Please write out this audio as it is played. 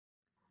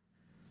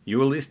You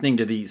are listening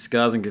to the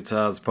Scars and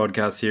Guitars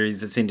podcast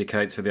series that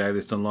syndicates for the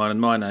A-List Online, and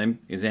my name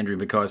is Andrew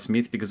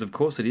Mackay-Smith, because of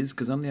course it is,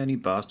 because I'm the only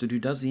bastard who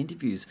does the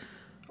interviews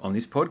on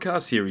this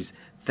podcast series.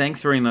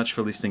 Thanks very much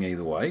for listening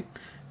either way.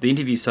 The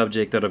interview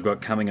subject that I've got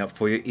coming up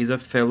for you is a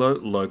fellow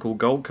local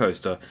Gold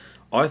Coaster.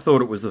 I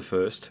thought it was the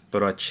first,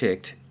 but I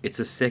checked. It's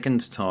a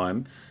second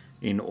time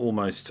in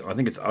almost, I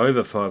think it's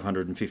over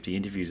 550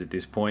 interviews at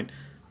this point,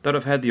 that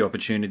I've had the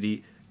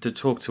opportunity to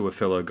talk to a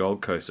fellow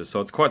Gold Coaster. So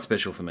it's quite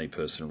special for me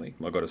personally,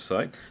 I've got to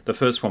say. The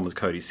first one was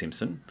Cody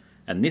Simpson,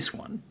 and this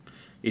one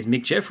is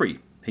Mick Jeffrey.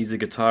 He's the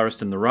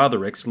guitarist in the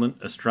rather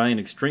excellent Australian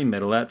extreme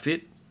metal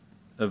outfit,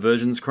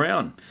 Aversion's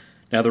Crown.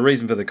 Now, the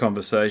reason for the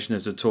conversation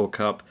is to talk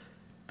up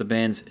the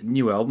band's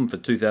new album for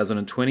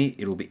 2020.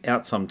 It'll be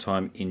out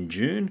sometime in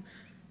June.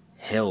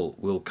 Hell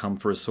will come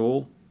for us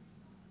all.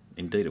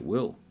 Indeed it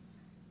will.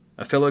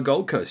 A fellow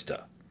Gold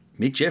Coaster,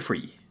 Mick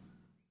Jeffrey.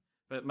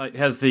 But mate,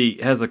 how's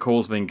the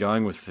calls been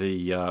going with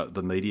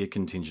the media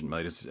contingent,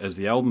 mate? Has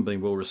the album been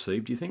well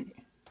received, do you think?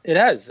 It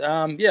has.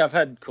 Yeah, I've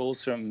had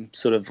calls from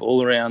sort of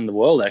all around the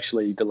world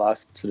actually the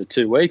last sort of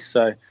 2 weeks.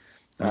 So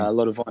a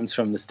lot of ones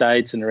from the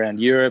States and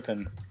around Europe,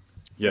 and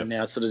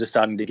now sort of just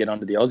starting to get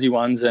onto the Aussie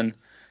ones. And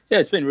yeah,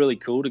 it's been really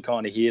cool to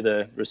kind of hear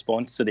the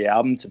response to the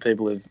album to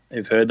people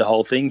who've heard the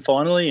whole thing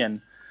finally. And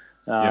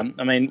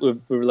I mean,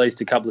 we've released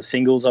a couple of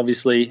singles,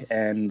 obviously,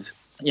 and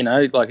you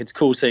know, like it's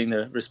cool seeing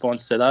the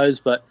response to those,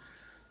 but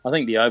I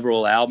think the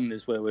overall album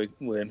is where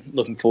we're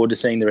looking forward to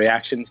seeing the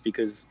reactions,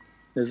 because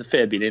there's a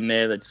fair bit in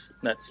there that's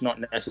not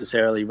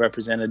necessarily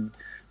represented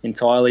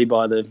entirely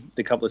by the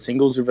couple of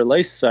singles we've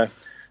released. So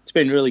it's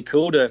been really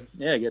cool to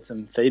get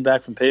some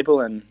feedback from people,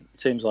 and it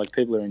seems like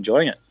people are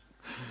enjoying it.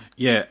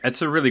 Yeah,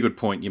 it's a really good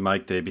point you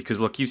make there, because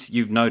look,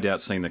 you've no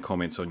doubt seen the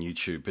comments on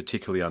YouTube,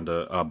 particularly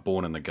under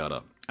Born in the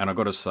Gutter. And I've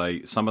got to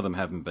say, some of them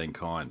haven't been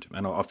kind,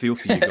 and I feel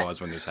for you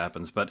guys when this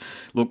happens. But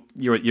look,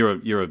 you're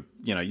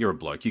a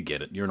bloke. You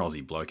get it. You're an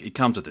Aussie bloke. It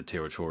comes with the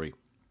territory,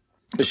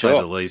 to say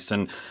the least.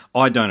 And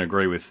I don't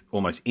agree with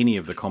almost any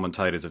of the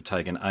commentators have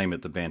taken aim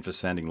at the band for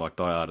sounding like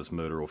Die Artist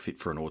Murder or Fit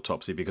for an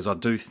Autopsy, because I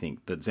do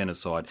think that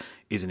Xenocide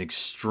is an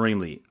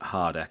extremely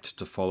hard act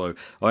to follow.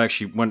 I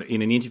actually,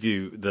 in an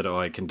interview that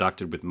I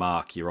conducted with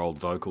Mark, your old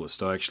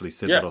vocalist, I actually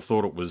said that I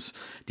thought it was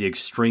the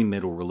extreme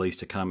metal release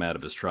to come out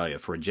of Australia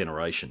for a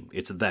generation.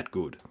 It's that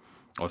good,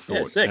 I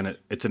thought. And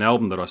it's an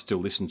album that I still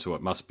listen to,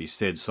 it must be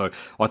said. So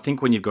I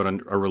think when you've got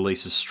a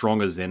release as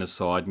strong as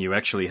Xenocide, and you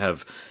actually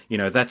have,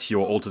 that's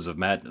your Altars of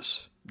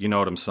Madness. You know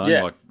what I'm saying?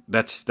 Yeah. Like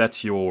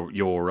that's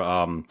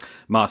your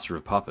Master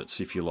of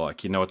Puppets, if you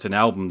like. It's an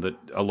album that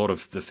a lot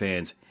of the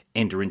fans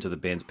enter into the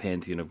band's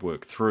pantheon of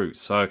work through.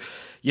 So,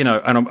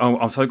 and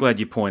I'm so glad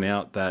you point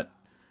out that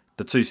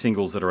the two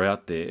singles that are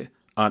out there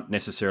aren't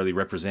necessarily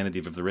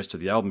representative of the rest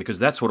of the album, because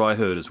that's what I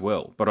heard as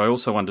well. But I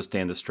also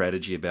understand the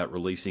strategy about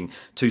releasing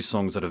two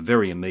songs that are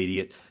very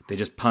immediate. They're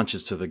just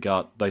punches to the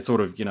gut. They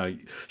sort of,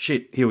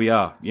 shit, here we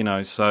are,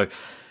 So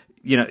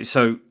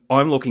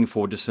I'm looking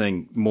forward to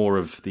seeing more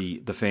of the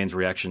fans'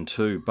 reaction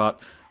too. But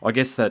I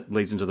guess that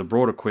leads into the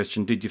broader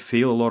question. Did you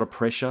feel a lot of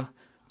pressure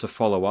to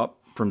follow up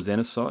from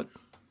Xenocide?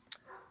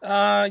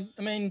 I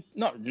mean,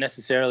 not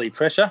necessarily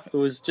pressure. It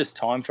was just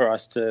time for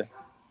us to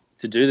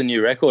do the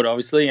new record,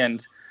 obviously,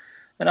 and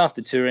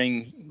after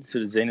touring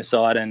sort of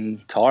Xenocide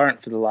and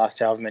Tyrant for the last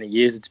however many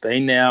years it's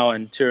been now,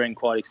 and touring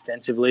quite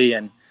extensively,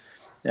 and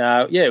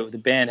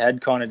the band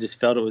had kind of just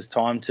felt it was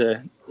time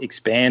to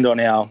expand on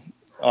our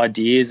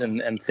ideas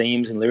and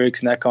themes and lyrics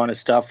and that kind of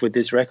stuff with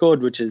this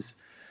record, which is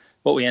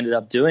what we ended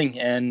up doing.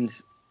 And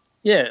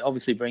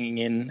obviously bringing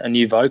in a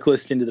new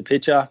vocalist into the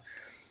picture,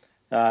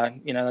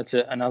 that's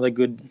another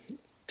good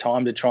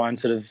time to try and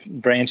sort of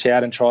branch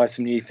out and try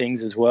some new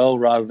things as well,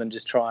 rather than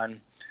just try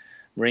and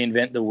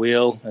reinvent the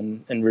wheel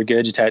and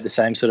regurgitate the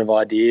same sort of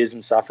ideas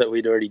and stuff that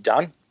we'd already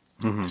done.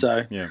 Mm-hmm.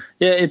 So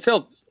it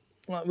felt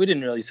like we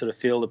didn't really sort of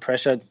feel the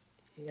pressure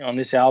on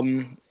this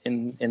album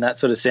in that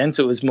sort of sense.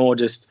 It was more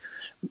just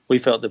we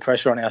felt the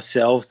pressure on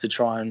ourselves to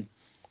try and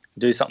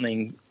do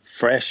something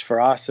fresh for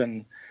us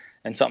and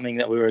something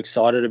that we were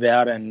excited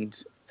about and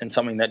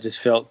something that just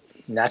felt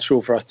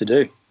natural for us to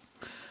do.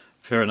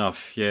 Fair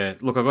enough, yeah.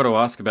 Look, I've got to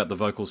ask about the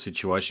vocal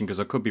situation, because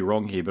I could be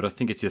wrong here, but I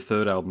think it's your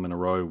third album in a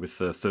row with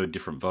the third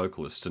different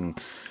vocalist. And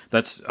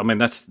this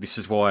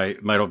is why,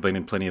 mate, I've been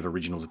in plenty of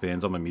originals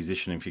bands. I'm a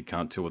musician, if you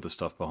can't tell with the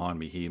stuff behind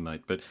me here,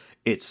 mate. But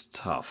it's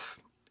tough.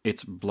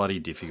 It's bloody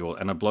difficult.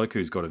 And a bloke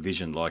who's got a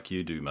vision like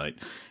you do, mate,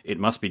 it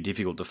must be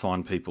difficult to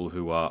find people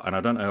who are, and I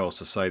don't know how else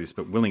to say this,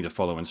 but willing to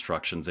follow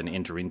instructions and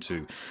enter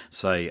into,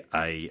 say,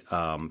 a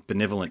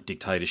benevolent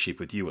dictatorship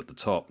with you at the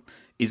top.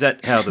 Is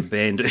that how the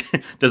band,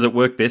 does it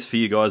work best for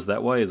you guys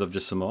that way, as I've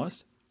just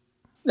surmised?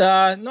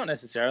 Not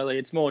necessarily.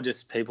 It's more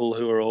just people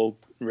who are all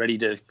ready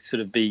to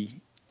sort of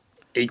be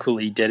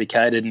equally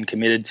dedicated and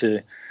committed to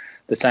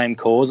the same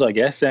cause, I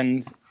guess.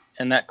 And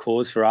that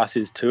cause for us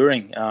is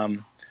touring.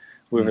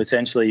 We've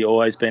essentially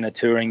always been a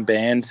touring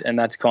band, and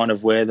that's kind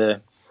of where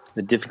the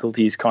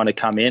difficulties kind of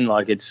come in.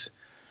 Like it's,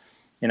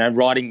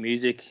 writing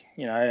music,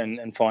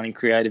 and finding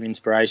creative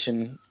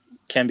inspiration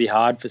can be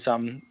hard for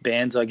some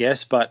bands, I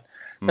guess, but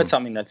that's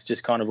something that's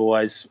just kind of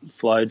always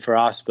flowed for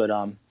us. But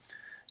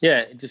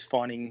just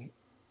finding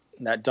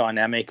that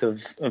dynamic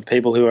of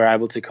people who are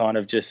able to kind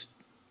of just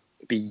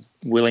be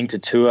willing to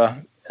tour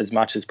as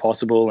much as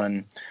possible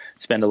and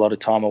spend a lot of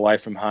time away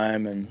from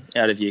home and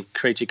out of your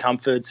creature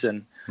comforts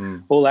and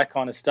all that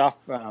kind of stuff.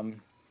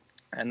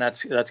 And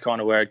that's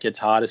kind of where it gets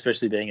hard,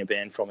 especially being a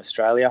band from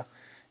Australia.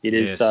 It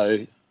is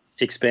so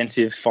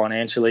expensive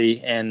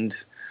financially,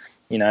 and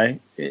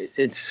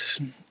it's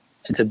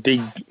a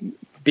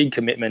big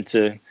commitment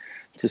to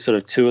sort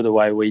of tour the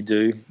way we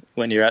do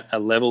when you're at a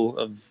level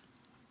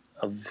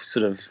of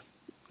sort of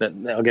that,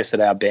 I guess,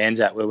 that our band's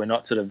at, where we're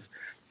not sort of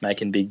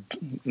making big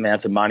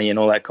amounts of money and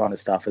all that kind of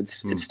stuff.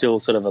 It's still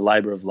sort of a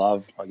labour of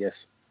love, I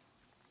guess.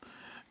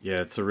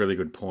 Yeah, it's a really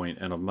good point,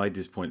 and I've made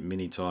this point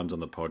many times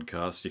on the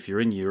podcast. If you're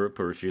in Europe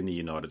or if you're in the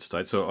United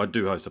States, so I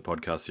do host a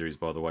podcast series,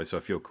 by the way, so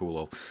if you're cool,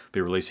 I'll be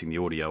releasing the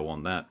audio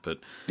on that. But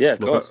yeah, of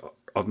course.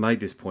 I've made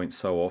this point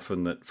so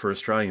often that for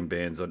Australian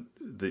bands,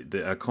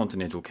 our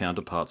continental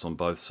counterparts on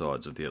both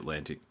sides of the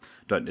Atlantic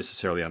don't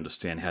necessarily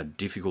understand how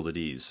difficult it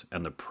is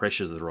and the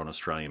pressures that are on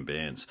Australian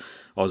bands.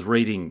 I was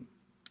reading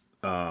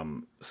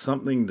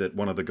something that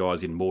one of the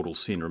guys in Mortal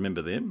Sin,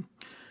 remember them?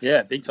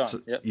 Yeah, big time. So,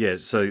 yeah,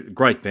 so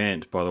great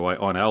band, by the way,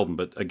 on album,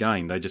 but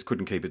again, they just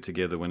couldn't keep it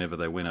together whenever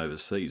they went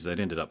overseas. They'd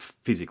ended up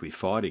physically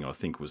fighting, I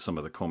think, was some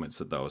of the comments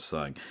that they were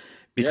saying.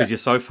 Because you're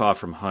so far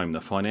from home,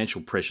 the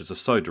financial pressures are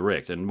so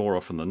direct, and more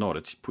often than not,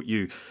 it's put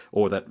you,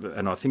 or that,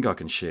 and I think I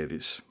can share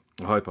this.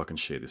 I hope I can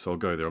share this. I'll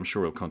go there. I'm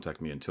sure he'll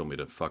contact me and tell me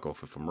to fuck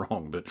off if I'm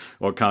wrong, but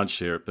I can't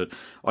share it. But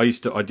I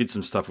did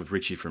some stuff with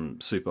Richie from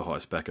Super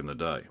Heist back in the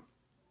day.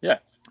 Yeah.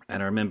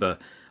 And I remember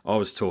I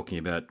was talking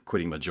about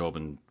quitting my job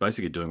and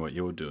basically doing what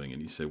you're doing.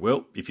 And he said,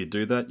 well, if you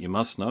do that, you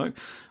must know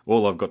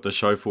all I've got to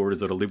show for it is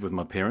that I live with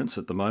my parents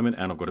at the moment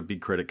and I've got a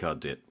big credit card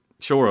debt.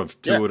 Sure,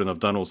 I've toured and I've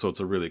done all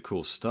sorts of really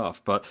cool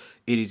stuff, but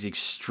it is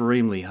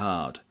extremely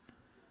hard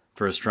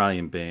for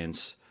Australian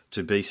bands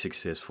to be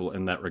successful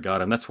in that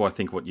regard. And that's why I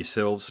think what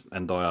yourselves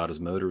and Die Hard as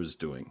Murder is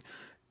doing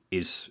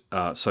is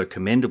so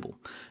commendable.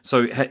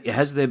 So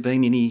has there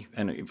been any,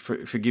 and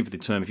forgive the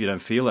term if you don't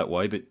feel that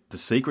way, but the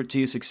secret to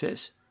your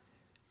success?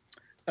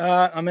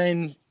 I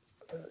mean,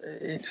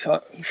 it's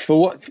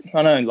for what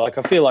I know. Like,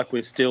 I feel like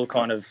we've still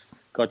kind of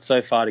got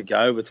so far to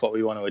go with what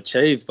we want to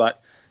achieve.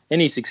 But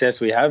any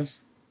success we have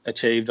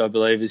achieved, I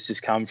believe, has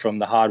just come from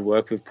the hard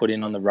work we've put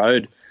in on the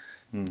road.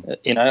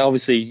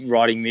 Obviously,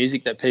 writing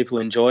music that people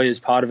enjoy is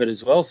part of it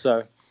as well.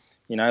 So,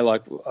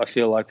 like, I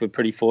feel like we're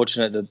pretty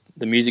fortunate that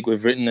the music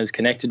we've written has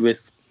connected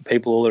with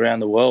people all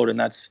around the world,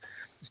 and it's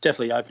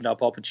definitely opened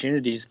up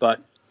opportunities. But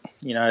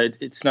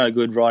it's no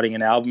good writing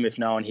an album if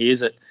no one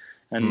hears it.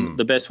 And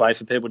the best way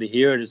for people to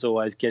hear it is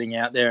always getting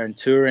out there and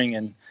touring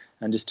and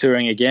just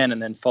touring again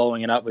and then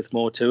following it up with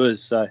more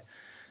tours. So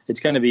it's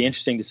going to be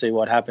interesting to see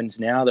what happens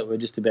now that we're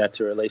just about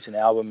to release an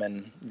album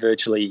and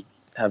virtually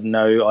have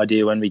no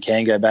idea when we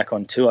can go back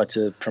on tour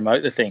to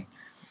promote the thing.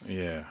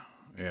 Yeah,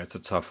 it's a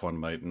tough one,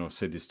 mate, and I've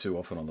said this too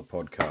often on the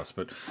podcast,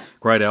 but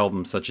great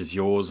albums such as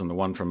yours and the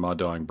one from My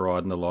Dying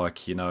Bride and the like,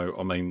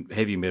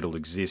 heavy metal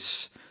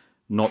exists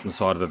not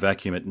inside of a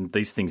vacuum. And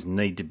these things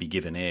need to be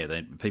given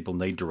air. People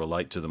need to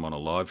relate to them on a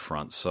live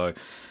front. So,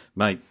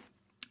 mate,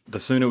 the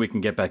sooner we can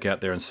get back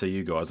out there and see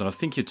you guys, and I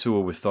think your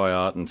tour with Thy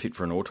Art and Fit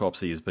for an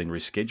Autopsy has been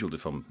rescheduled,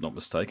 if I'm not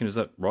mistaken. Is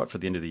that right, for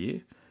the end of the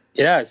year?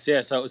 Yes,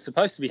 yeah. So it was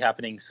supposed to be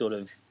happening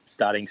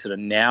starting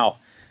now.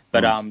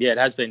 But, it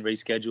has been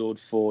rescheduled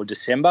for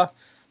December.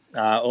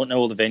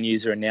 All the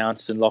venues are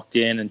announced and locked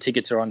in and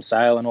tickets are on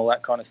sale and all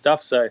that kind of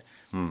stuff. So,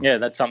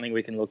 that's something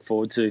we can look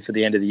forward to for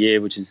the end of the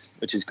year, which is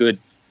good.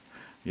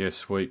 Yeah,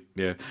 sweet.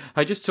 Yeah.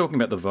 Hey, just talking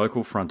about the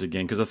vocal front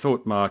again, because I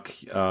thought Mark,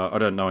 I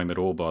don't know him at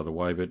all, by the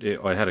way, but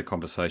I had a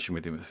conversation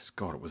with him, it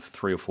was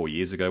 3 or 4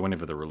 years ago,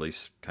 whenever the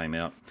release came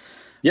out.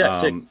 Yeah,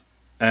 sick.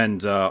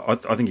 And I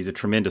think he's a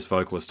tremendous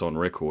vocalist on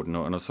record,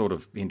 and I sort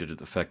of hinted at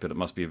the fact that it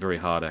must be a very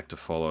hard act to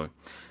follow,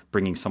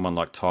 bringing someone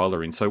like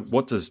Tyler in. So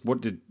what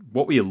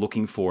were you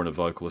looking for in a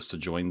vocalist to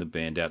join the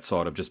band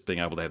outside of just being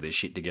able to have their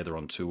shit together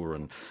on tour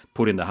and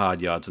put in the hard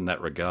yards in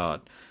that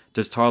regard?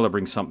 Does Tyler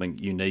bring something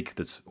unique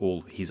that's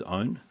all his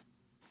own?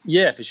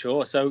 Yeah, for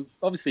sure. So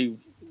obviously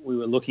we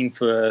were looking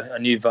for a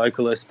new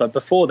vocalist, but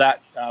before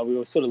that we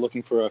were sort of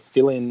looking for a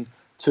fill-in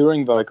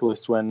touring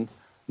vocalist when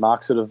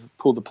Mark sort of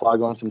pulled the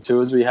plug on some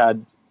tours we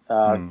had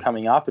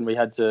coming up, and we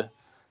had to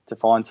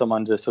find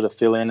someone to sort of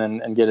fill in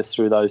and get us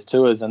through those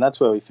tours, and that's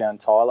where we found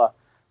Tyler.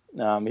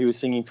 He was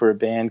singing for a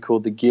band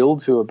called The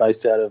Guild, who are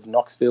based out of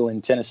Knoxville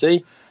in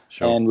Tennessee.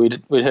 Sure. And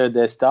we'd heard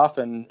their stuff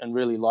and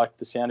really liked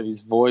the sound of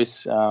his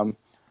voice,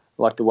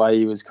 liked the way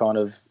he was kind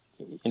of,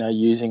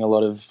 using a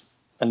lot of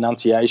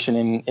enunciation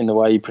in the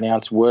way he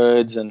pronounced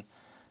words, and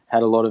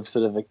had a lot of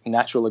sort of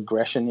natural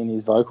aggression in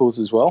his vocals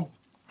as well.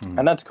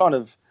 And that's kind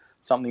of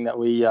something that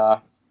we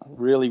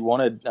really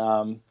wanted.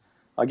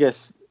 I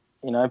guess,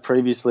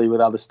 previously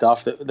with other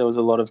stuff, there was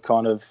a lot of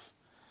kind of,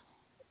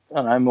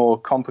 more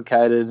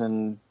complicated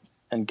and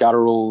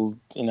guttural,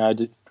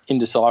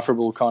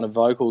 indecipherable kind of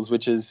vocals,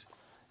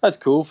 that's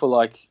cool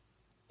for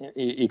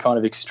your kind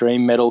of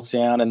extreme metal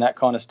sound and that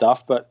kind of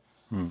stuff. But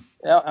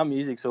our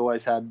music's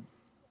always had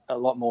a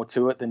lot more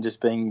to it than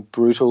just being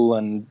brutal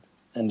and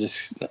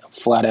just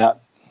flat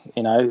out.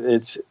 You know,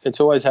 it's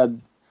always had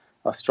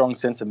a strong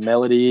sense of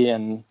melody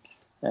and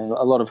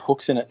a lot of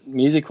hooks in it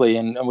musically,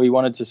 and we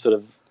wanted to sort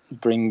of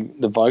bring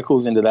the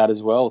vocals into that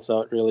as well,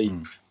 so it really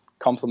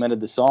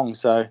complemented the song.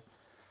 So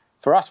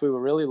for us, we were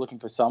really looking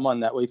for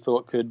someone that we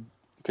thought could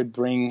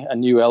bring a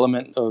new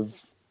element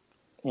of,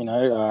 you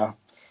know,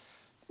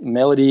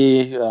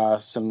 melody,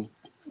 some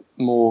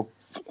more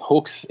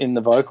hooks in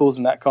the vocals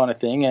and that kind of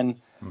thing.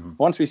 And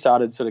once we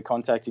started sort of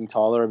contacting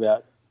Tyler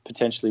about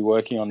potentially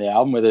working on the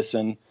album with us,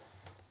 and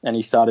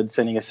he started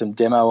sending us some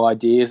demo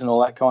ideas and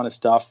all that kind of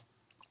stuff,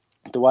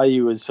 the way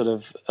he was sort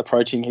of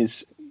approaching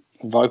his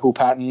vocal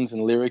patterns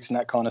and lyrics and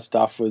that kind of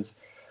stuff was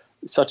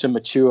such a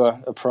mature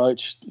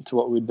approach to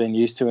what we'd been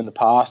used to in the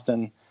past.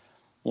 And,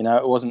 you know,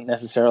 it wasn't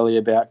necessarily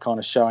about kind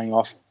of showing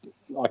off,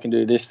 I can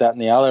do this, that,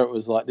 and the other. It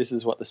was like, this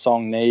is what the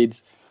song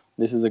needs.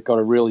 This has got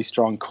a really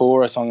strong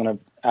chorus. I'm going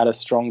to add a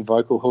strong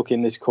vocal hook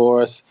in this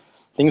chorus,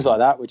 things like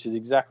that, which is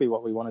exactly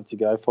what we wanted to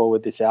go for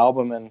with this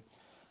album,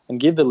 and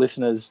give the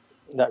listeners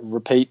that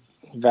repeat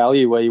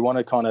value where you want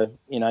to kind of,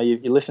 you know, you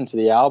listen to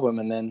the album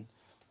and then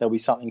there'll be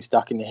something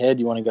stuck in your head.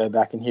 You want to go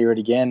back and hear it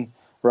again,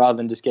 rather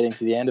than just getting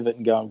to the end of it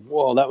and going,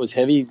 whoa, that was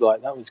heavy,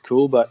 like that was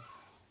cool, but,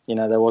 you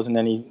know, there wasn't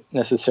any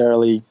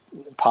necessarily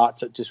parts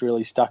that just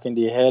really stuck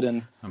into your head.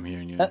 And I'm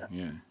hearing you,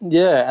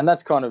 yeah, and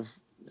that's kind of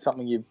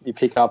something you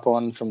pick up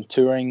on from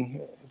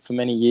touring for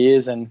many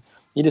years, and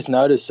you just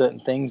notice certain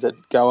things that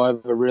go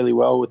over really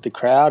well with the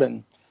crowd,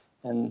 and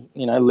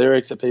you know,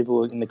 lyrics that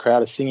people in the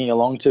crowd are singing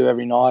along to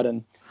every night,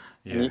 and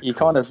you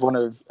kind of want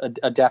to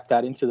adapt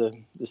that into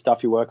the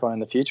stuff you work on in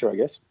the future, I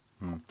guess.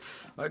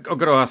 I've got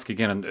to ask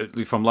again, and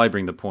if I'm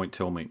labouring the point,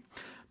 tell me.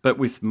 But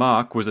with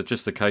Mark, was it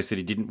just the case that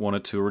he didn't want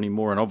to tour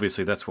anymore? And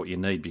obviously that's what you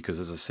need because,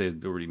 as I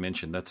said, already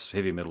mentioned, that's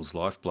heavy metal's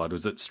lifeblood.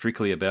 Was it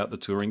strictly about the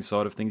touring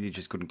side of things? He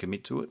just couldn't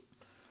commit to it?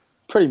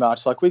 Pretty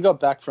much. Like, we got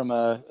back from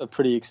a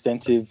pretty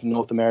extensive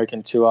North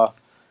American tour,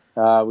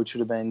 which would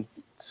have been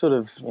sort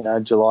of, you know,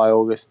 July,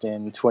 August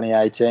in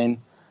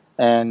 2018.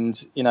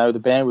 And, you know, the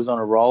band was on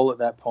a roll at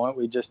that point.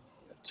 We just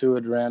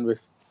toured around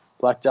with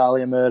Black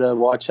Dahlia Murder,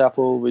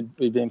 Whitechapel. We'd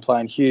been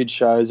playing huge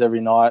shows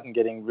every night and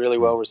getting really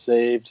well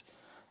received.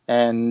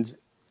 And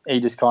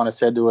he just kind of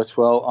said to us,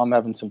 well, I'm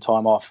having some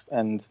time off.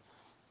 And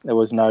there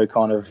was no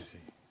kind of,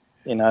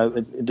 you know,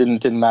 it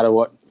didn't matter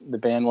what the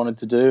band wanted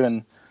to do.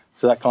 And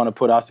so that kind of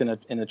put us in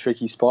a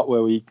tricky spot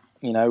where we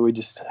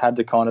just had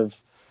to kind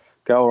of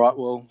go, all right,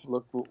 well,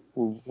 look,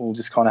 we'll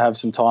just kind of have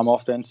some time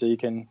off then, so you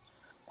can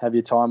have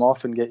your time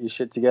off and get your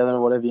shit together or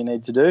whatever you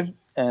need to do.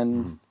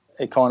 And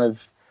it kind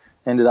of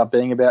ended up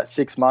being about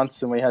 6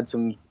 months, and we had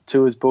some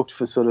tours booked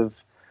for sort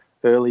of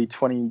early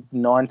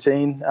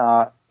 2019,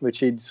 which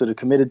he'd sort of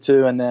committed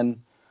to. And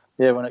then,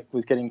 when it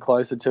was getting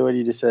closer to it,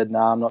 he just said,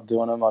 I'm not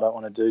doing them. I don't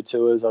want to do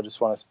tours. I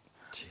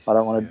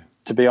don't want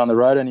to be on the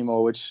road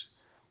anymore, which,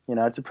 you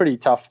know, it's a pretty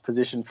tough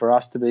position for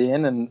us to be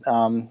in.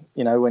 And,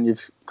 you know, when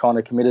you've kind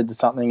of committed to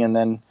something and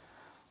then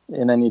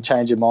you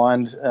change your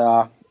mind,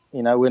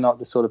 you know, we're not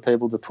the sort of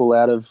people to pull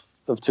out of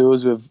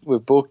tours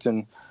we've booked,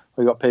 and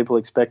we've got people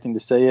expecting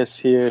to see us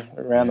here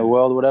around the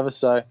world or whatever.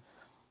 So,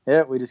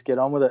 we just get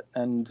on with it.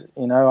 And,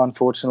 you know,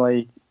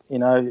 unfortunately, you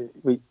know,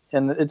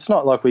 and it's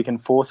not like we can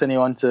force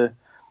anyone to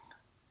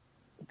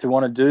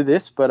want to do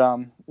this, but,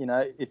 you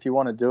know, if you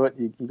want to do it,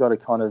 you got to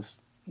kind of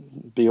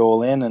be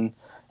all in. And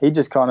he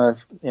just kind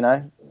of, you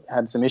know,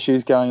 had some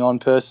issues going on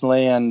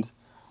personally, and,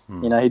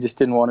 you know, he just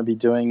didn't want to be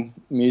doing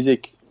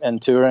music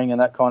and touring and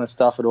that kind of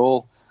stuff at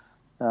all.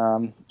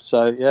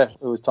 So,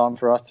 it was time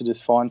for us to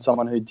just find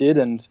someone who did,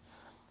 and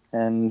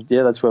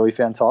that's where we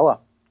found Tyler.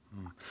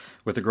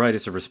 With the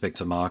greatest of respect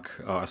to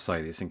Mark, I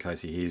say this in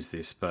case he hears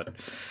this, but,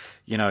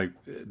 you know,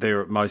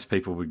 most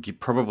people would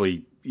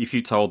probably, if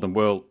you told them,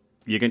 well,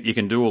 you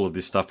can do all of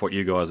this stuff, what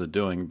you guys are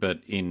doing, but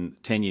in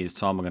 10 years'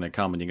 time I'm going to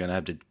come and you're going to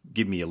have to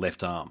give me your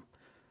left arm.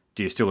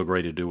 Do you still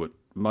agree to do it?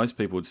 Most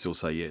people would still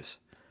say yes.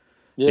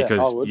 Yeah,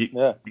 because I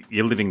would.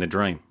 You're living the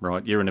dream,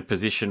 right? You're in a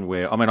position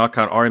where, I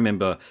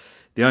remember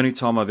the only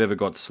time I've ever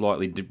got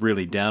slightly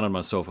really down on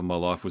myself in my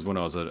life was when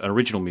I was an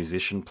original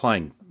musician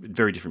playing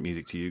very different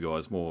music to you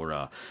guys,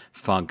 more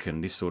funk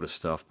and this sort of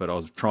stuff. But I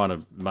was trying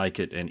to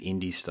make it and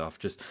indie stuff,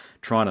 just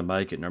trying to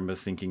make it. And I remember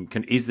thinking,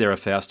 is there a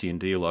Faustian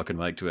deal I can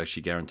make to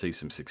actually guarantee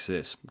some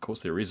success? Of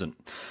course there isn't.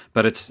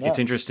 But it's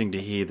interesting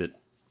to hear that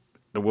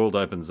the world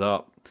opens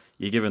up.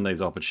 You're given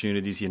these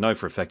opportunities. You know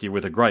for a fact you're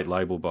with a great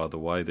label, by the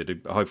way,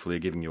 that hopefully are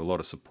giving you a lot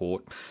of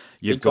support.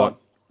 You're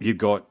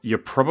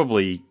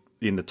probably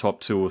in the top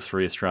 2 or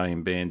 3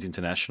 Australian bands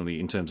internationally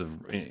in terms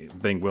of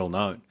being well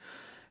known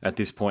at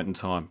this point in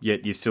time.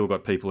 Yet you've still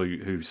got people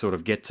who sort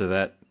of get to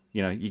that,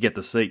 you know, you get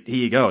the seat. Here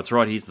you go. It's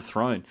right. Here's the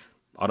throne.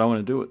 I don't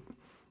want to do it.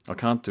 I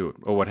can't do it,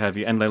 or what have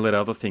you. And they let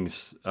other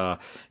things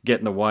get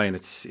in the way, and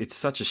it's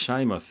such a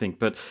shame, I think.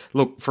 But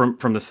look,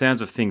 from the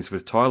sounds of things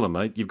with Tyler,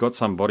 mate, you've got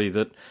somebody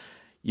that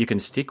you can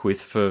stick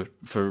with for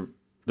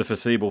the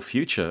foreseeable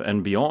future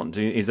and beyond?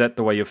 Is that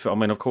the way you feel? I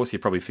mean, of course, you're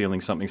probably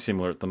feeling something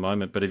similar at the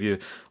moment, but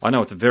I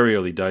know it's very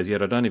early days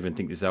yet. I don't even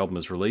think this album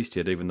is released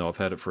yet, even though I've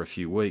had it for a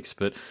few weeks.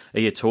 But are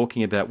you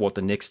talking about what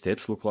the next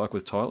steps look like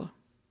with Tyler?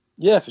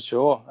 Yeah, for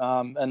sure.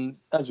 And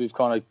as we've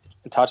kind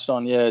of touched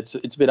on, yeah, it's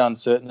a bit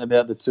uncertain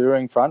about the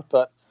touring front,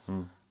 but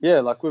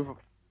yeah, like we've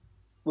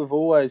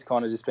always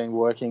kind of just been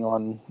working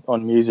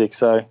on music.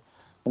 So,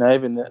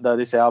 even though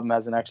this album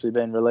hasn't actually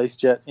been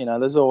released yet,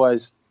 there's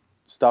always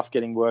stuff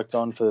getting worked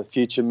on for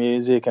future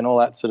music and all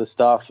that sort of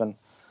stuff. And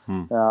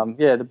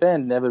the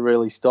band never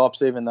really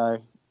stops, even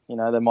though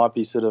there might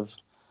be it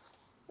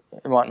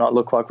might not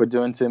look like we're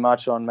doing too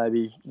much on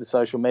maybe the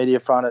social media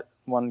front at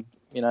one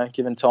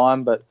given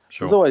time, but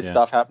there's always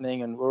stuff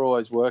happening, and we're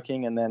always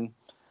working. And then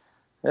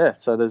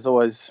so there's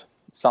always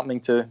something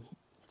to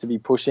be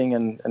pushing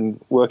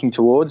and working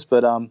towards.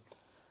 But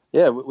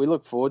we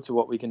look forward to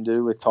what we can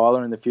do with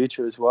Tyler in the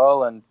future as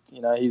well. And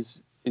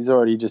he's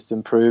already just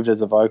improved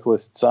as a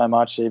vocalist so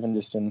much, even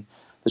just in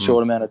the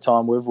short amount of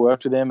time we've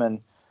worked with him.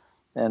 And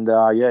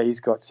he's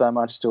got so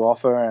much to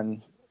offer,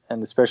 and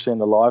especially in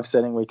the live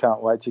setting, we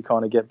can't wait to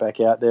kind of get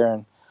back out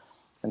there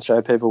and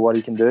show people what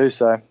he can do.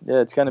 So,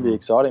 it's going to be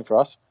exciting for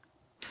us.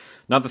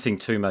 Another thing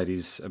too, mate,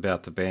 is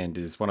about the band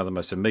is one of the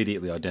most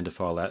immediately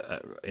identifiable,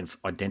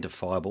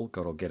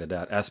 God, I'll get it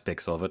out,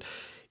 aspects of it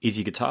is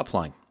your guitar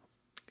playing.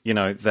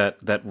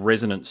 That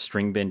resonant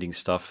string bending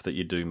stuff that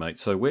you do, mate.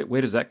 So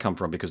where does that come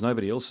from? Because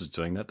nobody else is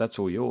doing that. That's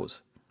all yours.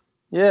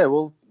 Yeah,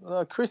 well,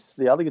 Chris,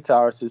 the other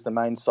guitarist, is the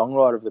main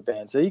songwriter of the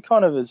band. So he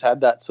kind of has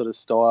had that sort of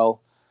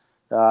style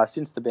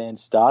since the band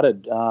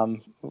started,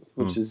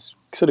 which is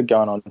sort of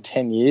going on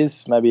 10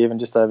 years, maybe even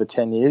just over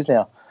 10 years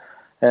now.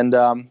 And,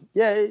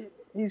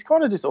 he's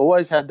kind of just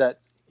always had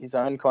his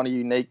own kind of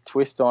unique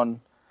twist on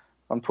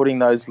putting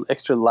those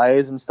extra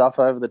layers and stuff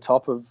over the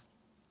top of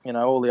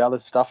all the other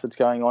stuff that's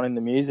going on in the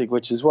music,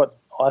 which is what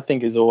I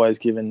think has always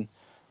given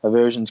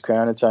Aversion's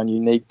Crown its own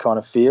unique kind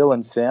of feel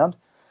and sound.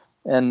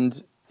 And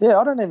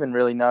I don't even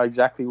really know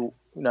exactly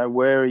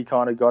where he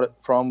kind of got it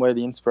from, where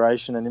the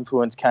inspiration and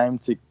influence came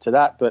to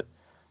that, but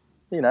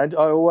I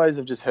always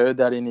have just heard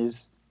that in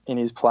his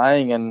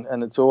playing,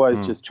 and it's always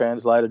just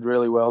translated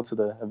really well to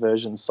the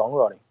Aversion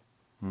songwriting.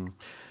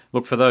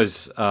 Look, for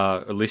those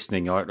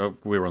listening,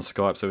 we're on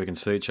Skype so we can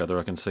see each other.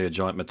 I can see a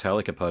giant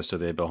Metallica poster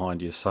there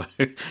behind you. So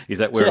is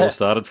that where it all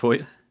started for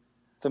you?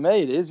 For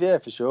me, it is, yeah,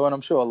 for sure. And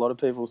I'm sure a lot of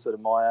people sort of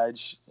my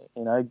age,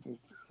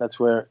 that's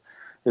where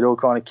it all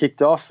kind of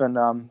kicked off, and,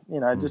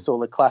 just all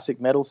the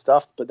classic metal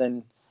stuff. But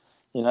then,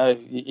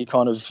 you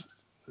kind of,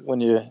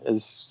 when you're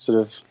as sort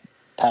of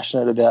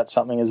passionate about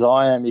something as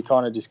I am, you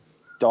kind of just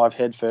dive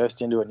head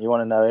first into it, and you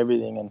want to know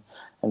everything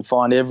and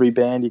find every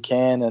band you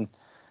can. And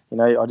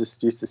I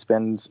just used to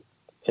spend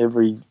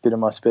every bit of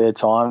my spare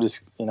time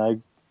just,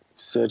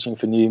 searching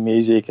for new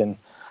music and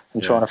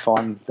trying to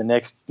find the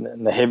next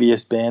and the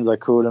heaviest bands I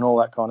could and all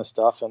that kind of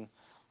stuff. And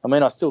I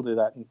mean, I still do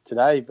that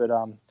today, but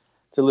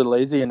it's a little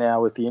easier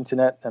now with the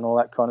internet and all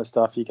that kind of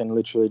stuff. You can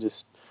literally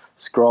just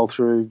scroll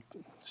through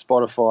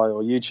Spotify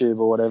or YouTube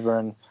or whatever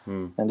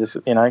and just,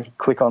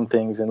 click on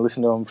things and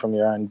listen to them from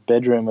your own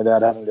bedroom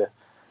without having to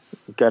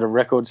go to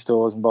record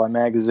stores and buy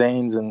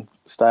magazines and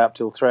stay up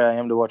till 3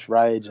 a.m. to watch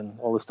Rage and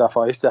all the stuff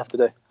I used to have to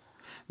do.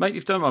 Mate, if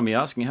you don't mind me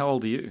asking, how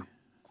old are you?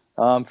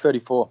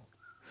 34.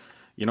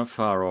 You're not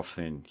far off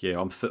then. Yeah,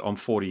 I'm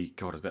 40.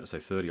 God, I was about to say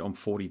 30. I'm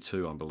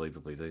 42,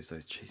 unbelievably, these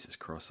days. Jesus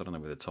Christ, I don't know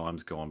where the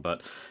time's gone.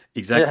 But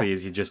exactly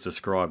as you just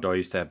described, I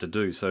used to have to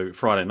do. So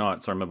Friday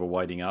nights, I remember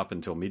waiting up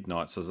until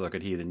midnight so that I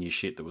could hear the new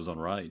shit that was on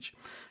Rage.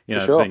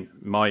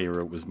 My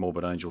era, it was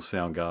Morbid Angel,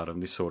 Soundgarden,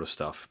 this sort of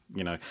stuff.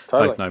 Totally.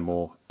 Faith No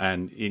More.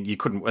 And you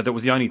couldn't. That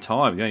was the only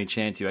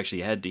chance you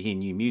actually had to hear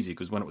new music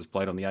was when it was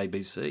played on the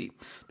ABC,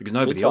 because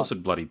nobody else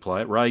would bloody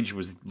play it. Rage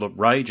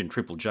and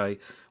Triple J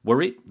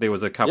were it. There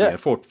was a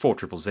couple, four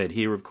Triple Z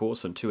here, of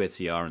course, and 2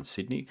 SCR in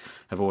Sydney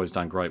have always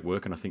done great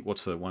work. And I think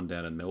what's the one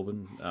down in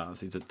Melbourne?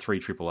 Is it 3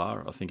 Triple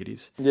R? I think it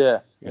is.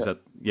 Yeah. Is that?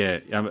 Yeah,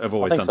 I've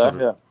always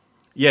done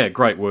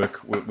great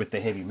work with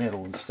the heavy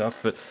metal and stuff,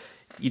 but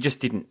you just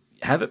didn't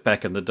have it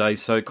back in the day.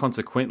 So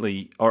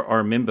consequently, I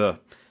remember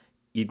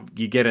you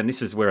get, and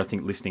this is where I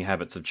think listening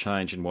habits have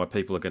changed and why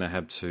people are going to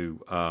have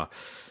to.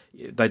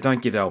 They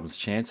don't give albums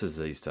chances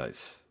these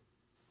days.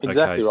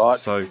 Exactly right.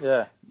 So,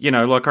 I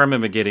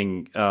remember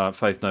getting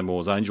Faith No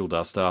More's Angel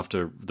Dust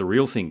after The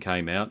Real Thing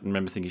came out, and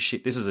remember thinking,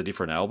 shit, this is a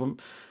different album.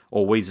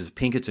 Or Weezer's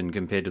Pinkerton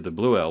compared to the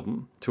Blue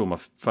Album, two of my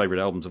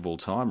favourite albums of all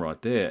time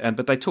right there.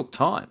 But they took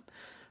time.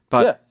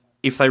 But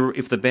if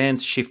the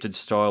bands shifted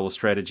style or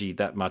strategy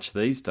that much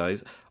these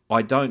days,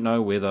 I don't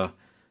know whether,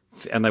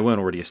 and they weren't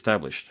already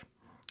established.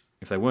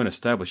 If they weren't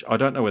established, I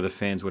don't know whether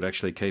fans would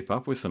actually keep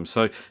up with them.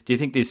 So do you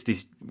think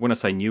this when I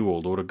say New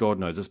World Order, God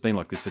knows, it's been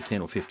like this for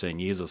 10 or 15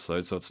 years or so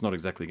it's not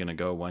exactly going to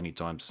go away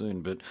anytime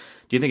soon. But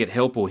do you think it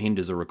help or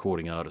hinders a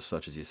recording artist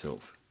such as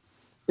yourself?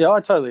 Yeah,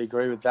 I totally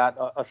agree with that.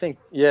 I think,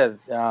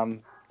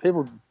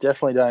 people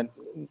definitely don't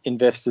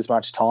invest as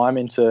much time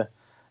into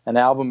an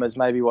album as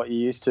maybe what you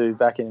used to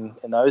back in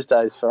those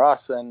days for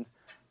us. And,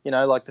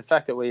 like the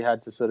fact that we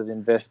had to sort of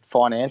invest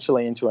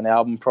financially into an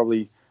album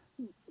probably,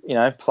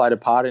 played a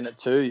part in it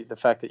too. The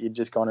fact that you'd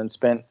just gone and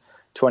spent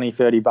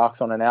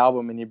 $20-$30 on an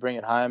album and you bring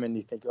it home and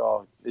you think,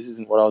 oh, this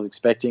isn't what I was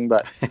expecting.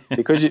 But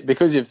because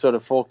you've sort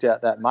of forked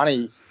out that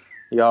money,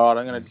 you go, all right,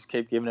 I'm going to just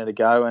keep giving it a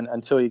go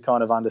until you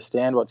kind of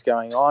understand what's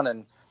going on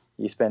and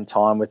you spend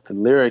time with the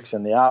lyrics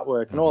and the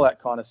artwork and all that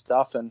kind of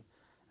stuff. And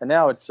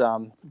now it's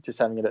just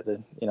having it at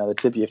the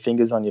tip of your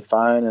fingers on your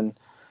phone.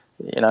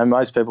 And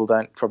most people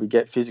don't probably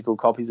get physical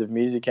copies of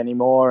music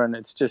anymore, and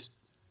it's just,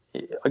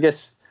 I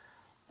guess,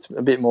 it's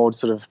a bit more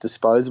sort of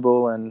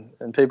disposable,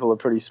 and people are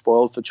pretty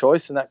spoiled for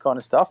choice and that kind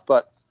of stuff.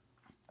 But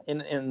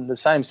in the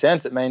same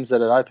sense, it means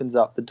that it opens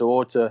up the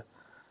door to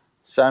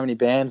so many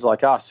bands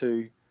like us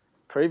who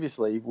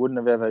previously wouldn't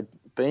have ever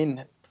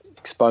been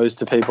exposed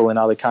to people in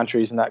other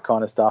countries and that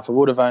kind of stuff. It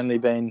would have only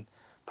been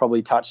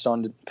probably touched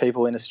on to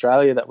people in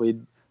Australia that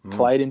we'd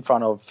played in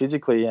front of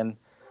physically, and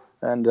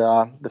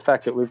the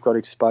fact that we've got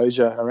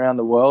exposure around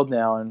the world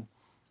now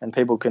and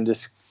people can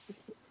just,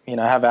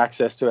 have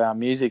access to our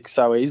music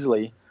so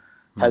easily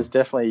has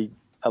definitely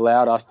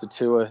allowed us to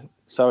tour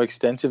so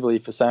extensively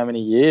for so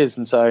many years.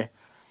 And so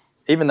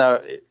even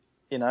though,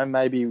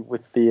 maybe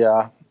with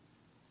the,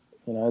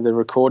 the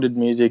recorded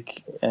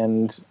music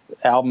and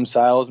album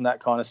sales and that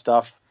kind of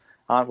stuff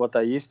aren't what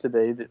they used to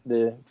be,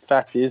 the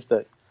fact is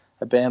that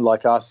a band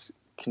like us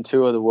can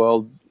tour the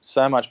world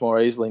so much more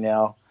easily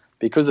now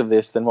because of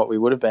this than what we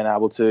would have been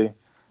able to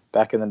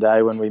back in the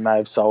day when we may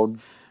have sold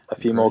a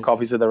few more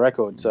copies of the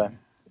record. So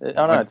I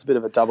don't know, it's a bit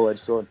of a double-edged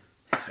sword.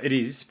 It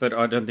is, but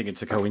I don't think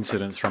it's a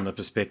coincidence from the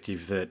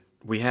perspective that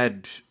we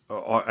had,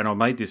 and I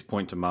made this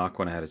point to Mark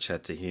when I had a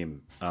chat to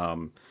him,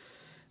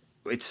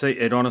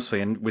 it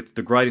honestly, and with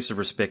the greatest of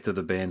respect to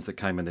the bands that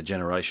came in the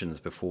generations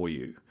before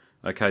you.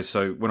 Okay,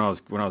 so when I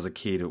was a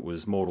kid, it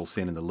was Mortal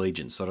Sin and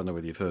Allegiance. I don't know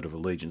whether you've heard of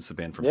Allegiance, the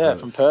band from Perth. Yeah,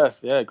 from Perth.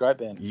 Yeah, great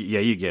band. Yeah,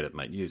 you get it,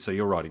 mate. So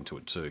you're right into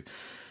it too.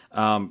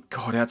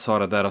 God,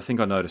 outside of that, I think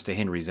I noticed a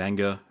Henry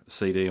Zanger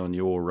CD on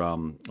your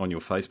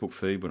Facebook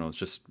feed when I was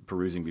just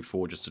perusing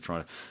before, just to try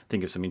to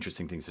think of some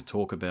interesting things to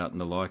talk about and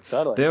the like.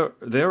 Totally.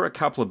 There are a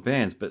couple of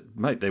bands, but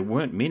mate, there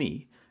weren't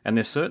many, and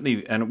they're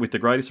certainly, and with the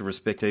greatest of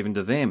respect even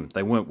to them,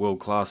 they weren't world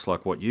class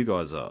like what you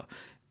guys are.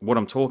 What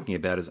I'm talking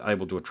about is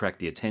able to attract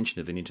the attention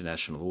of an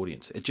international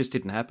audience. It just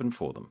didn't happen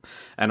for them,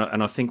 and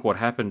I think what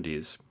happened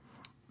is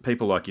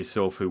people like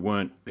yourself who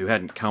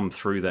hadn't come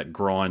through that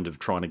grind of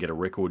trying to get a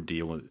record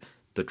deal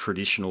the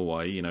traditional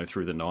way,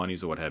 through the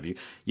 90s or what have you,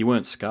 you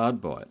weren't scarred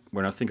by it.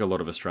 When I think a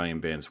lot of Australian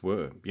bands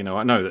were.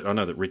 I know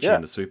that Richie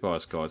and the Super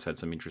Ice guys had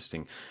some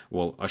interesting.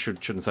 Well, I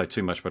shouldn't say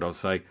too much, but I'll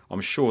say I'm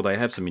sure they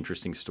have some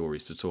interesting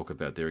stories to talk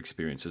about their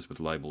experiences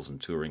with labels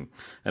and touring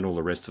and all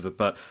the rest of it.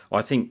 But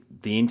I think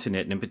the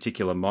internet, and in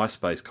particular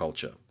MySpace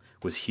culture,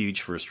 was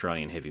huge for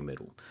Australian heavy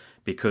metal,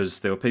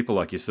 because there were people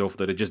like yourself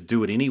that would just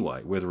do it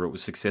anyway, whether it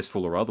was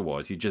successful or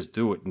otherwise. You just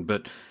do it,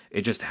 but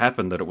it just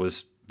happened that it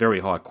was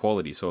very high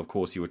quality, so of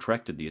course you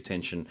attracted the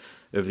attention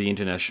of the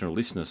international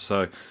listeners.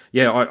 So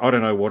yeah, I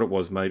don't know what it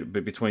was, mate,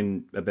 but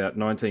between about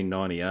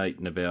 1998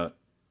 and about,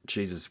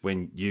 Jesus,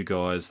 when you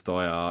guys,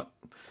 Thy Art,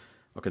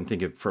 I can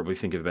think of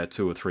about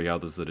two or three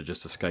others that had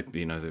just escaped,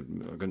 I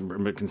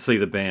can see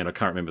the band, I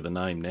can't remember the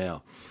name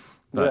now,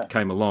 but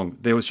came along.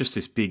 There was just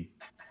this big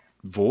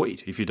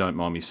void, if you don't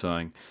mind me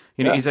saying.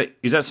 Is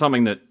that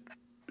something that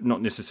not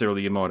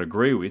necessarily you might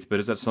agree with, but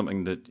is that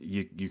something that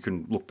you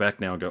can look back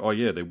now and go, oh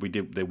yeah,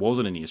 there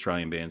wasn't any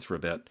Australian bands for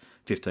about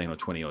 15 or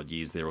 20 odd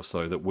years there or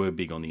so that were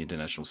big on the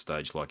international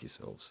stage like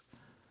yourselves?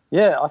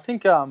 Yeah, I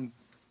think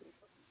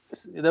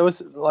there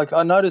was,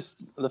 I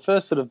noticed the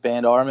first sort of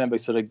band I remember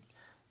sort of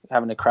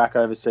having a crack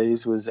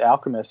overseas was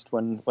Alchemist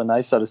when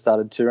they sort of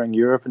started touring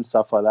Europe and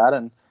stuff like that,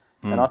 and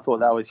I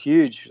thought that was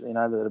huge,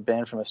 that a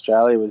band from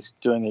Australia was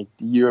doing a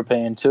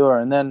European tour.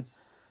 And then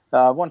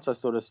once I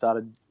sort of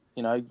started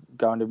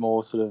going to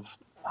more sort of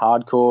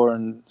hardcore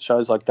and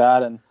shows like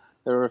that, and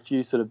there were a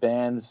few sort of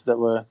bands that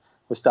were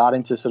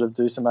starting to sort of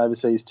do some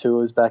overseas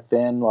tours back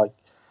then, like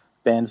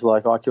bands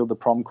like I Killed the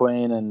Prom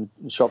Queen and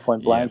Shot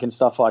Point Blank and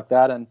stuff like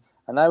that, and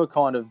they were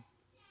kind of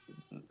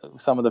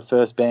some of the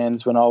first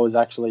bands when I was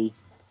actually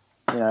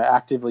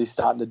actively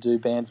starting to do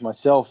bands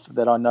myself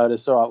that I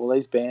noticed, all right, well,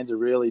 these bands are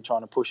really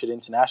trying to push it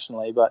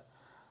internationally. But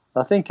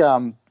I think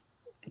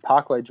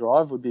Parkway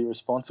Drive would be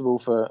responsible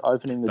for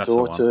opening the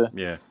door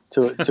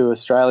to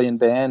Australian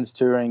bands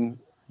touring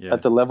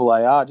at the level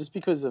they are, just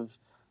because of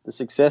the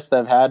success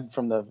they've had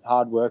from the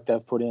hard work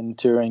they've put in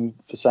touring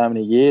for so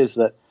many years,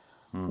 that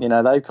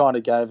they kind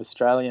of gave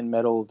Australian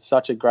metal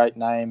such a great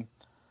name,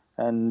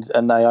 and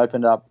they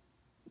opened up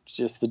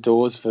just the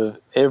doors for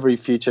every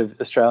future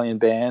Australian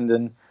band.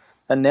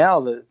 And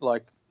now that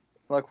like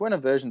when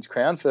Aversion's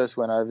Crown first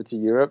went over to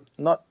Europe,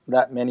 not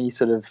that many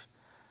sort of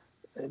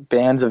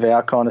bands of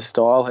our kind of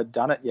style had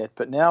done it yet,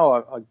 but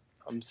now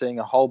I'm seeing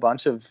a whole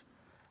bunch of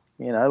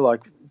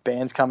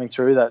bands coming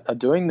through that are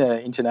doing their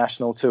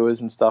international tours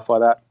and stuff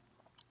like that,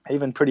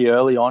 even pretty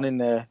early on in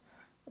the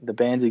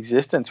band's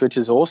existence, which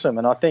is awesome.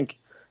 And I think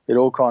it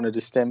all kind of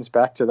just stems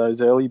back to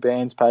those early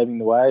bands paving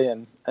the way,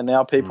 and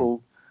now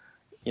people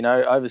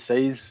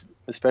overseas,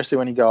 especially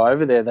when you go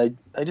over there, they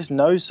just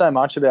know so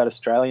much about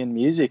Australian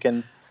music.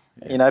 And,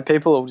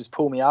 people will just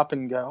pull me up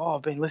and go, oh,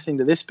 I've been listening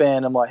to this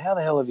band. I'm like, how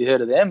the hell have you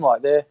heard of them?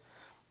 Like they've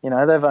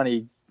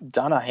only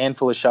done a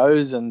handful of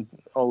shows and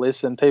all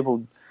this, and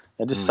people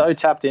are just so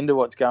tapped into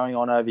what's going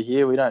on over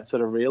here. We don't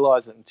sort of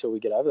realise it until we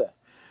get over there.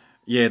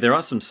 Yeah, there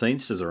are some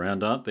scenesters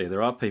around, aren't there?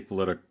 There are people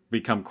that have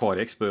become quite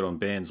expert on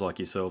bands like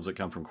yourselves that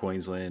come from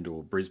Queensland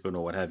or Brisbane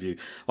or what have you.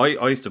 I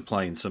used to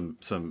play in some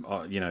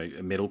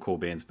metalcore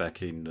bands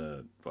back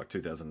in like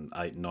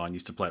 2008 and 9.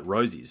 Used to play at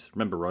Rosie's.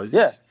 Remember Rosie's?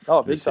 Yeah.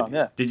 Oh, big time.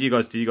 Yeah. Did you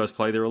guys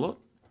play there a lot?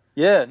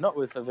 Yeah, not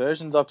with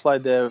Aversions. I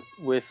played there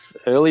with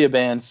earlier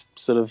bands,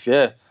 sort of.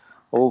 Yeah,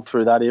 all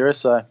through that era.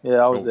 So yeah,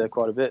 I was there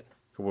quite a bit.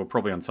 We're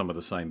probably on some of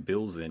the same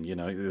bills then,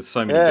 There's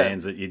so many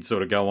bands that you'd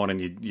sort of go on and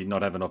you'd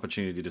not have an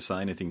opportunity to say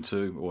anything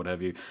to or what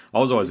have you. I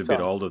was always a bit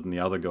older than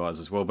the other guys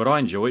as well, but I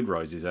enjoyed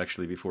Rosie's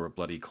actually before it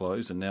bloody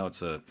closed, and now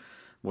it's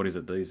what is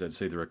it these days?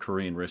 It's either a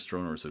Korean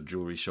restaurant or it's a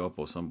jewellery shop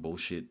or some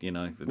bullshit,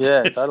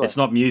 Totally. It's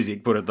not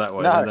music, put it that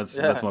way. No, that's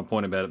my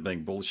point about it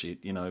being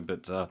bullshit,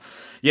 but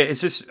it's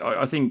just,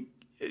 I think,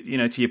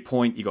 to your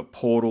point, you got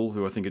Portal,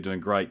 who I think are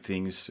doing great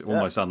things,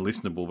 almost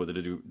unlistenable, but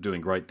they're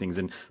doing great things.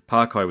 And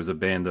Parkway was a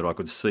band that I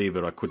could see,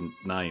 but I couldn't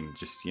name.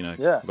 Just,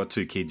 I've got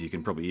 2 kids you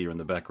can probably hear in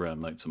the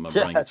background, mate, so my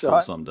brain gets full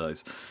some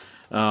days.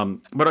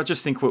 But I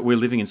just think we're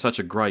living in such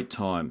a great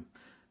time.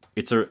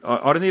 I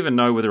don't even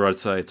know whether I'd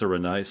say it's a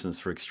renaissance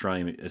for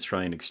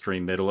Australian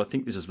extreme metal. I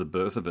think this is the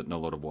birth of it in a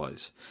lot of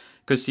ways.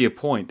 Because to your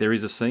point, there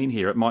is a scene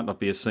here. It might not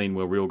be a scene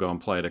where we'll go and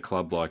play at a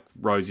club like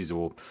Rosie's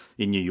or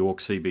in New York,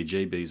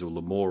 CBGB's or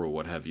Lemoore or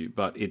what have you.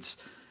 But it's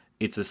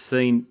a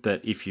scene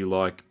that, if you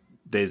like,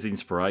 there's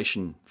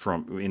inspiration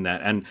from in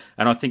that. And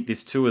I think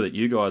this tour that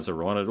you guys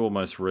are on, it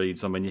almost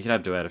reads, I mean, you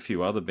have to add a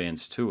few other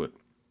bands to it.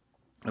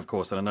 Of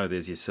course, and I know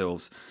there's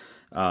yourselves,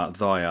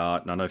 Thy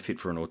Art, and I know Fit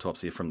for an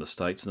Autopsy from the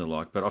States and the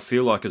like, but I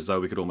feel like as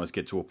though we could almost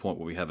get to a point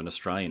where we have an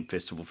Australian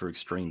festival for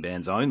extreme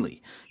bands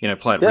only,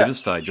 play at River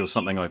Stage or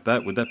something like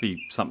that. Would that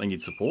be something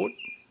you'd support?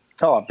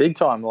 Oh, big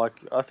time. Like,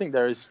 I think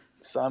there is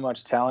so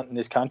much talent in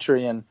this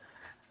country, and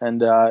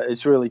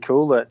it's really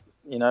cool that,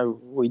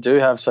 we do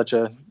have such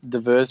a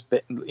diverse,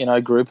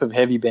 group of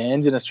heavy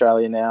bands in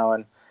Australia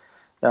now,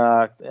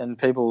 and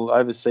people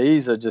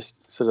overseas are just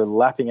sort of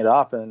lapping it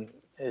up, and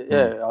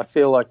I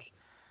feel like,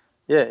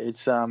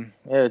 it's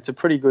a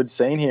pretty good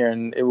scene here,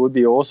 and it would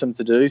be awesome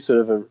to do sort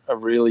of a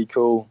really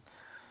cool,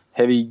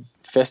 heavy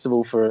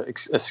festival for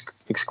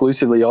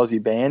exclusively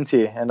Aussie bands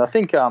here. And I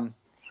think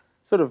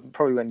sort of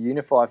probably when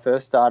Unify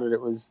first started, it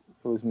was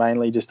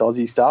mainly just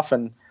Aussie stuff,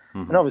 and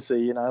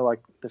obviously like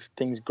the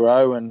things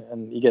grow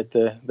and you get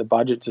the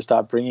budget to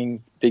start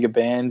bringing bigger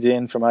bands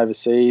in from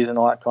overseas and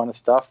all that kind of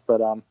stuff.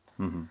 But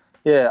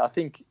I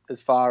think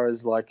as far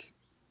as like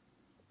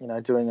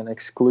doing an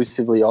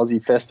exclusively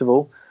Aussie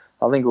festival,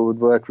 I think it would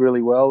work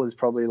really well as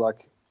probably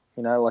like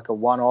a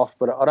one-off,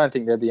 but I don't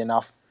think there'd be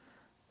enough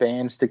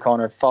bands to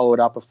kind of follow it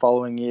up a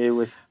following year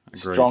with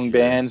strong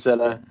bands that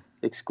are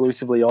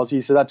exclusively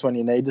Aussie. So that's when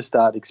you need to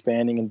start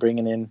expanding and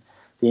bringing in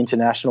the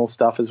international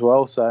stuff as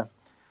well. So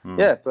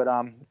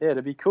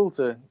it'd be cool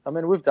to,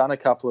 we've done a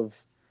couple of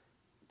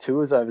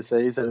tours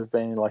overseas that have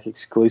been like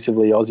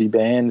exclusively Aussie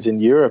bands in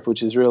Europe,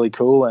 which is really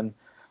cool. And,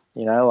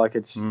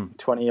 it's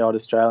 20 odd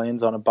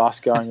Australians on a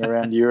bus going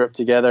around Europe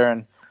together,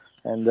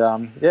 and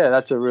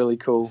that's a really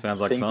cool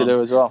thing to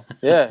do as well.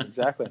 Yeah,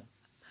 exactly.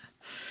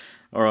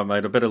 All right,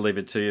 mate, I better leave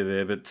it to you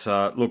there.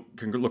 But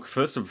look,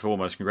 first and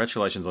foremost,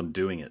 congratulations on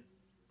doing it.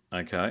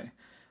 Okay?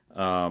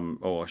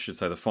 Or I should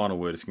say the final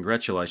word is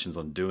congratulations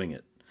on doing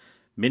it.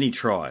 Many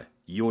try.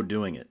 You're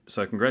doing it.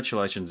 So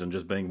congratulations on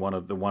just being one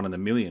in a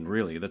million,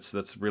 really.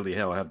 That's really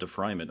how I have to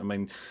frame it. I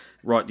mean,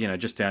 right,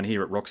 just down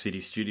here at Rock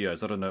City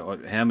Studios, I don't know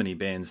how many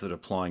bands that are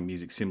playing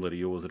music similar to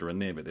yours that are in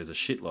there, but there's a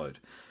shitload.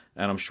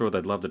 And I'm sure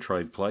they'd love to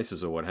trade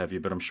places or what have you,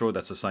 but I'm sure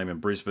that's the same in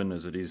Brisbane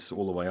as it is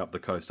all the way up the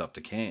coast up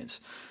to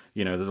Cairns.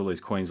 There's all these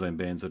Queensland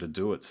bands that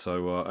do it.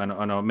 So, and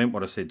I meant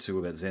what I said too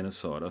about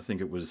Xenocide. I think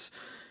it was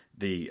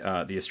the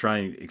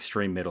Australian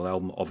extreme metal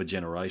album of a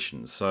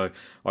generation. So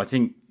I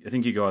think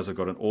you guys have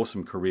got an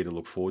awesome career to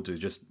look forward to.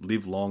 Just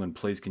live long and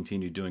please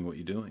continue doing what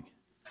you're doing.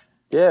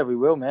 Yeah, we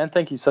will, man.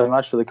 Thank you so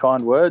much for the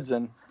kind words,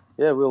 and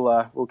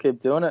we'll keep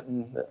doing it,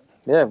 and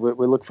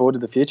we look forward to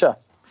the future.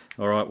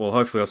 All right, well,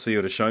 hopefully I'll see you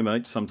at a show,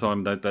 mate.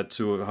 Sometime that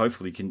tour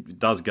hopefully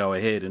does go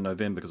ahead in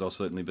November, because I'll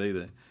certainly be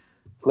there.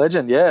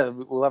 Legend, yeah.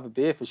 We'll have a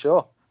beer for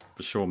sure.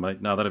 For sure,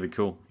 mate. No, that'd be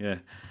cool, yeah.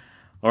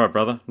 All right,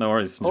 brother. No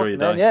worries. Enjoy your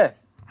day. Man, yeah.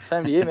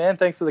 Same to you, man.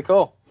 Thanks for the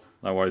call.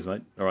 No worries,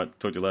 mate. All right,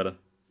 talk to you later.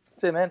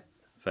 See you, man.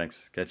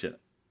 Thanks. Catch ya.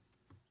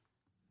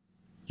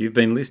 You've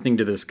been listening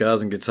to the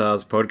Scars and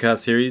Guitars podcast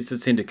series that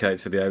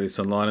syndicates for the A-List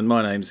Online, and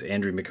my name's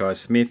Andrew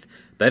Mackay-Smith.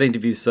 That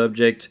interview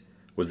subject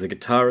was the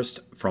guitarist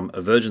from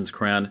A Virgin's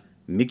Crown,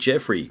 Mick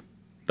Jeffrey.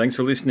 Thanks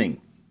for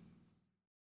listening.